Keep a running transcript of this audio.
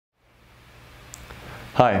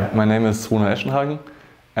Hi, my name is Runa Eschenhagen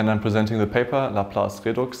and I'm presenting the paper Laplace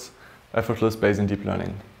Redux Effortless Bayesian Deep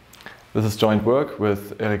Learning. This is joint work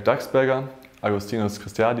with Erik Daxberger, Agustinus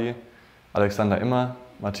Kristiadi, Immer,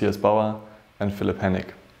 Matthias Bauer and Philipp Hennig.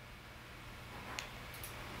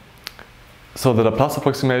 So the Laplace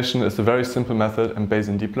approximation is a very simple method in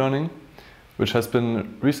Bayesian deep learning, which has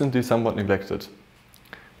been recently somewhat neglected.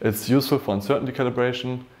 It's useful for uncertainty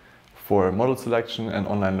calibration, for model selection and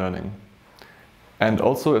online learning. And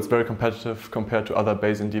also it's very competitive compared to other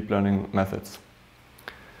Bayesian deep learning methods.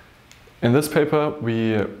 In this paper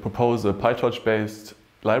we propose a PyTorch based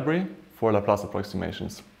library for Laplace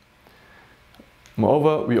approximations.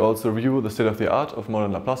 Moreover, we also review the state of the art of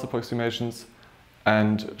modern Laplace approximations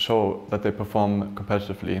and show that they perform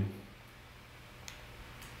competitively.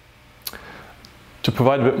 To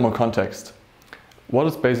provide a bit more context, what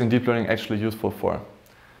is Bayesian deep learning actually useful for?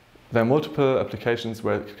 There are multiple applications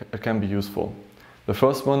where it can be useful. The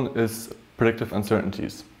first one is predictive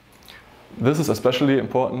uncertainties. This is especially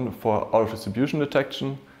important for out-of-distribution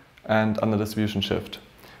detection and under-distribution shift,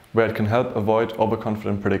 where it can help avoid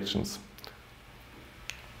overconfident predictions.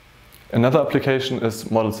 Another application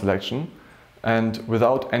is model selection, and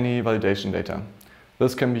without any validation data.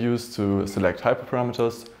 This can be used to select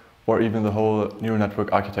hyperparameters or even the whole neural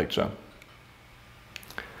network architecture.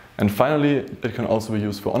 And finally, it can also be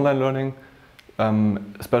used for online learning,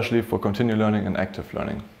 especially for continual learning and active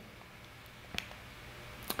learning.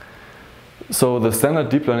 So the standard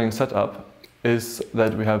deep learning setup is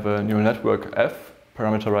that we have a neural network F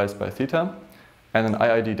parameterized by theta and an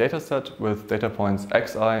IID dataset with data points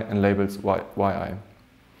xi and labels yi.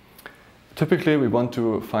 Typically we want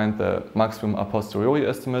to find the maximum a posteriori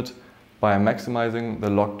estimate by maximizing the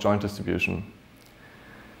log joint distribution.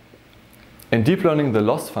 In deep learning, the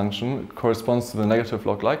loss function corresponds to the negative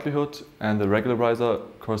log likelihood and the regularizer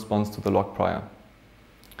corresponds to the log prior.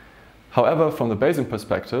 However, from the Bayesian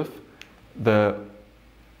perspective, the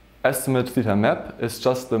estimate theta map is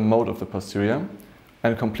just the mode of the posterior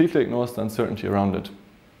and completely ignores the uncertainty around it.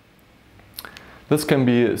 This can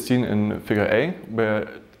be seen in figure A, where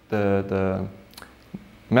the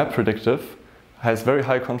map predictive has very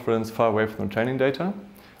high confidence far away from the training data,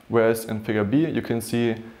 whereas in figure B you can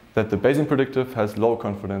see that the Bayesian predictive has low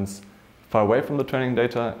confidence far away from the training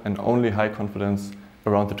data and only high confidence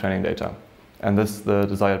around the training data. And this is the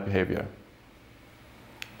desired behavior.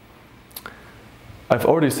 I've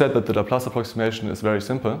already said that the Laplace approximation is very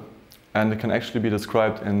simple and it can actually be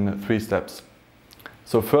described in 3 steps.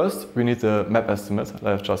 So first we need the map estimate that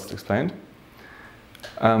I've just explained.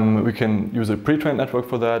 We can use a pre-trained network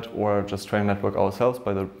for that or just train a network ourselves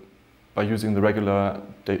by using the regular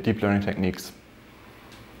deep learning techniques.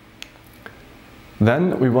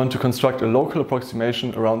 Then we want to construct a local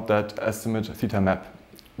approximation around that estimate theta map.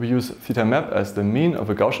 We use theta map as the mean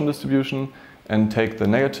of a Gaussian distribution and take the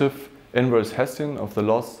negative inverse Hessian of the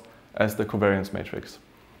loss as the covariance matrix.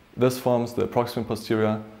 This forms the approximate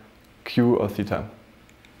posterior Q of theta.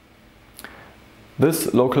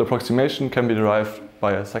 This local approximation can be derived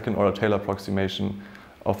by a second-order Taylor approximation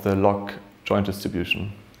of the log joint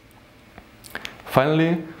distribution.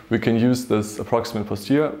 Finally, we can use this approximate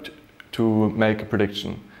posterior to make a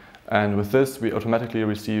prediction. And with this, we automatically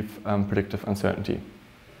receive predictive uncertainty.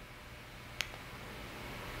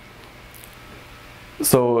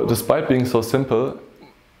 So despite being so simple,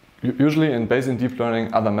 usually in Bayesian deep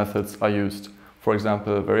learning, other methods are used. For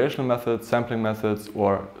example, variational methods, sampling methods,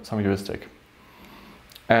 or some heuristic.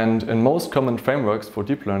 And in most common frameworks for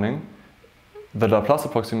deep learning, the Laplace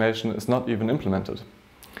approximation is not even implemented.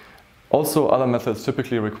 Also, other methods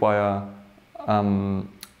typically require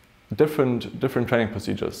different training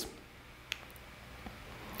procedures.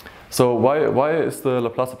 So why is the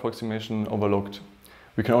Laplace approximation overlooked?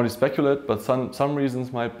 We can only speculate, but some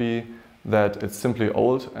reasons might be that it's simply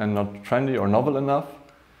old and not trendy or novel enough,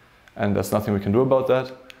 and there's nothing we can do about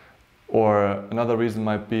that. Or another reason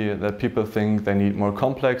might be that people think they need more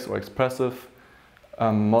complex or expressive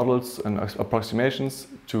models and approximations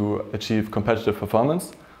to achieve competitive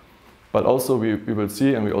performance. But also we will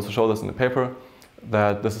see, and we also show this in the paper,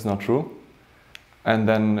 that this is not true. And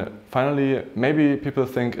then finally, maybe people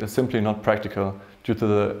think it's simply not practical due to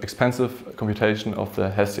the expensive computation of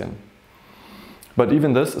the Hessian. But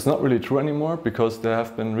even this is not really true anymore because there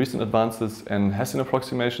have been recent advances in Hessian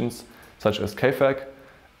approximations such as KFAC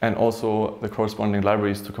and also the corresponding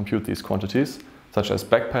libraries to compute these quantities such as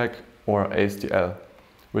Backpack or ASDL,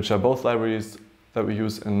 which are both libraries that we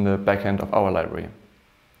use in the backend of our library.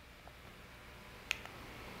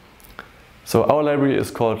 So our library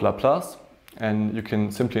is called Laplace, and you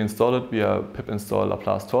can simply install it via pip install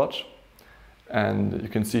laplace-torch. And you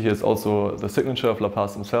can see here is also the signature of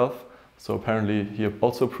Laplace himself. So apparently he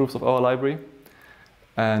also approves of our library.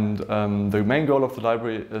 And the main goal of the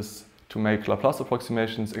library is to make Laplace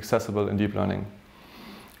approximations accessible in deep learning.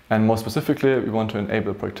 And more specifically, we want to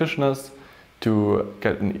enable practitioners to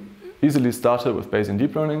get easily started with Bayesian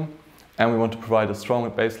deep learning. And we want to provide a strong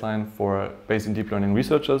baseline for Bayesian deep learning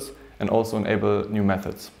researchers and also enable new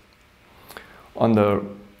methods. In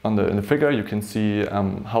the figure, you can see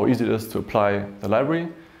how easy it is to apply the library.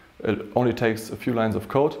 It only takes a few lines of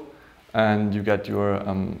code and you get your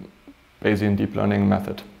Bayesian deep learning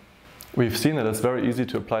method. We've seen that it's very easy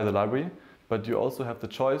to apply the library, but you also have the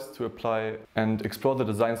choice to apply and explore the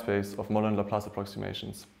design space of modern Laplace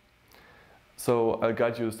approximations. So I'll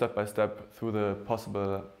guide you step by step through the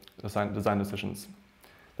possible design decisions.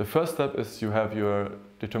 The first step is you have your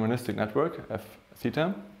deterministic network, f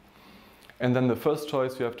theta. And then the first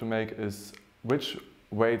choice you have to make is which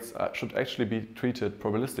weights should actually be treated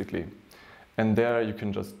probabilistically. And there you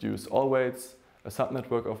can just use all weights, a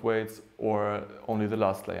subnetwork of weights, or only the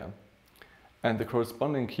last layer. And the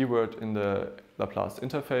corresponding keyword in the Laplace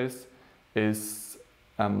interface is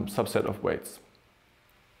subset of weights.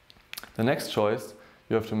 The next choice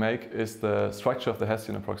you have to make is the structure of the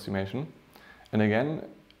Hessian approximation. And again,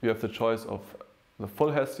 you have the choice of the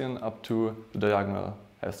full Hessian up to the diagonal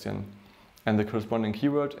Hessian. And the corresponding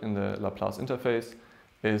keyword in the Laplace interface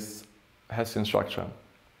is Hessian structure.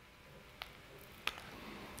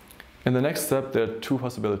 In the next step, there are two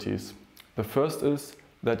possibilities. The first is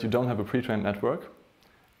that you don't have a pre-trained network.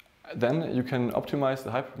 Then you can optimize the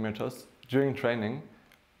hyperparameters during training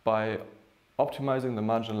by optimizing the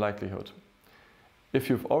marginal likelihood. If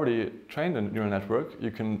you've already trained a neural network,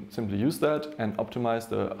 you can simply use that and optimize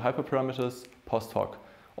the hyperparameters post hoc,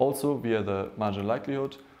 also via the marginal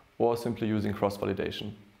likelihood or simply using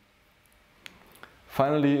cross-validation.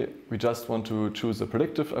 Finally, we just want to choose a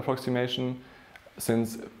predictive approximation,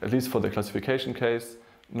 since, at least for the classification case,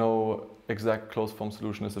 no exact closed form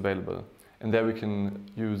solution is available. And there we can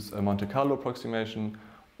use a Monte Carlo approximation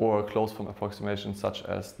or closed form approximation such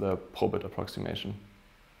as the probit approximation.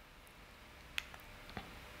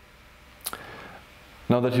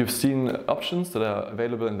 Now that you've seen options that are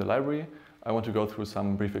available in the library, I want to go through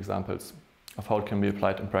some brief examples of how it can be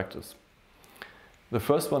applied in practice. The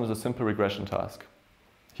first one is a simple regression task.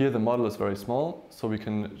 Here the model is very small, so we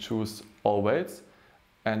can choose all weights,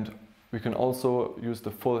 and we can also use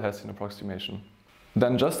the full Hessian approximation.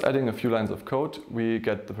 Then just adding a few lines of code, we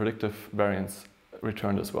get the predictive variance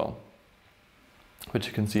returned as well, which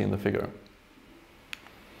you can see in the figure.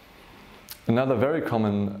 Another very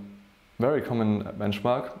common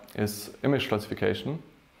benchmark is image classification.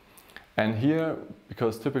 And here,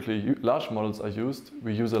 because typically large models are used,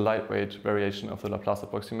 we use a lightweight variation of the Laplace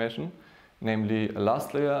approximation, namely a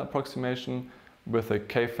last layer approximation with a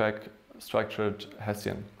k-fac structured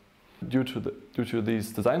Hessian. Due to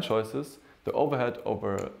these design choices, the overhead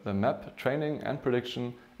over the map training and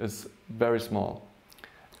prediction is very small,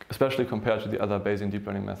 especially compared to the other Bayesian deep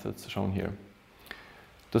learning methods shown here.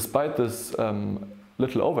 Despite this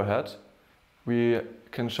little overhead, we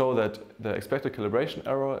can show that the expected calibration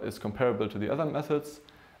error is comparable to the other methods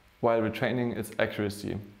while retraining its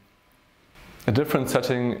accuracy. A different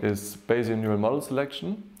setting is Bayesian neural model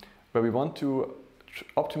selection, where we want to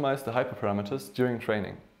optimize the hyperparameters during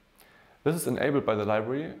training. This is enabled by the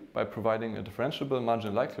library by providing a differentiable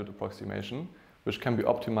marginal likelihood approximation, which can be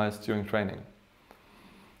optimized during training.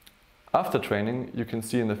 After training, you can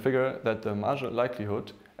see in the figure that the marginal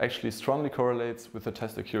likelihood actually strongly correlates with the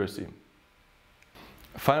test accuracy.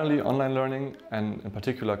 Finally, online learning, and in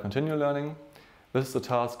particular continual learning. This is a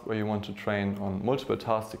task where you want to train on multiple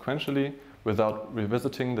tasks sequentially without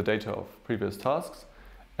revisiting the data of previous tasks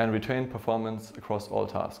and retain performance across all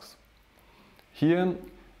tasks. Here,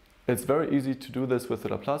 it's very easy to do this with the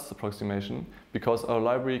Laplace approximation because our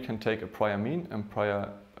library can take a prior mean and prior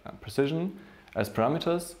precision as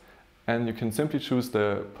parameters, and you can simply choose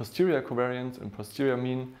the posterior covariance and posterior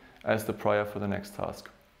mean as the prior for the next task.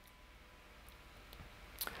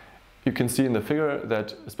 You can see in the figure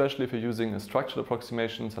that, especially if you're using a structured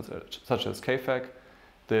approximation such as k-fac,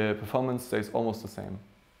 the performance stays almost the same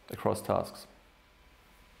across tasks.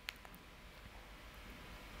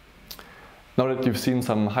 Now that you've seen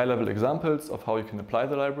some high-level examples of how you can apply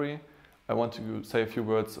the library, I want to say a few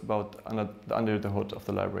words about under the hood of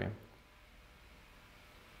the library.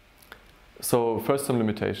 So first, some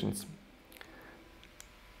limitations.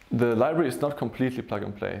 The library is not completely plug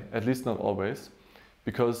and play, at least not always,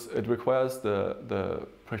 because it requires the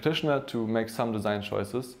practitioner to make some design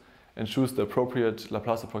choices and choose the appropriate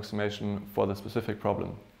Laplace approximation for the specific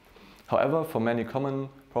problem. However, for many common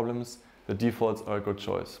problems, the defaults are a good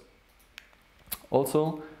choice.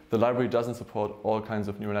 Also, the library doesn't support all kinds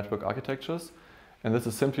of neural network architectures, and this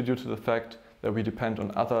is simply due to the fact that we depend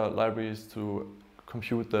on other libraries to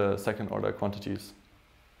compute the second-order quantities.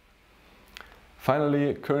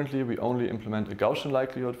 Finally, currently we only implement a Gaussian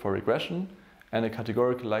likelihood for regression and a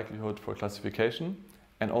categorical likelihood for classification,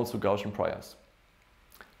 and also Gaussian priors.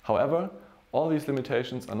 However, all these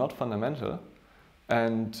limitations are not fundamental,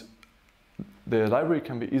 and the library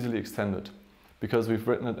can be easily extended because we've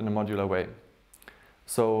written it in a modular way.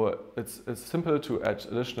 So it's simple to add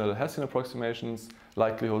additional Hessian approximations,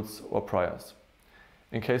 likelihoods, or priors.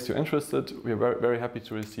 In case you're interested, we are very happy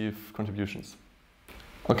to receive contributions.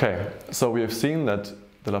 Okay, so we have seen that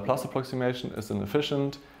the Laplace approximation is an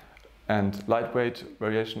efficient and lightweight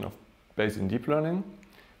variation of Bayesian deep learning,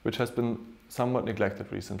 which has been somewhat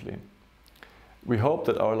neglected recently. We hope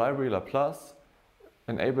that our library Laplace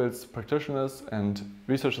enables practitioners and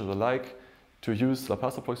researchers alike to use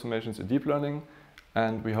Laplace approximations in deep learning,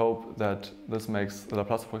 and we hope that this makes the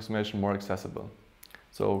Laplace approximation more accessible.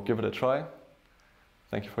 So give it a try.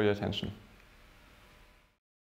 Thank you for your attention.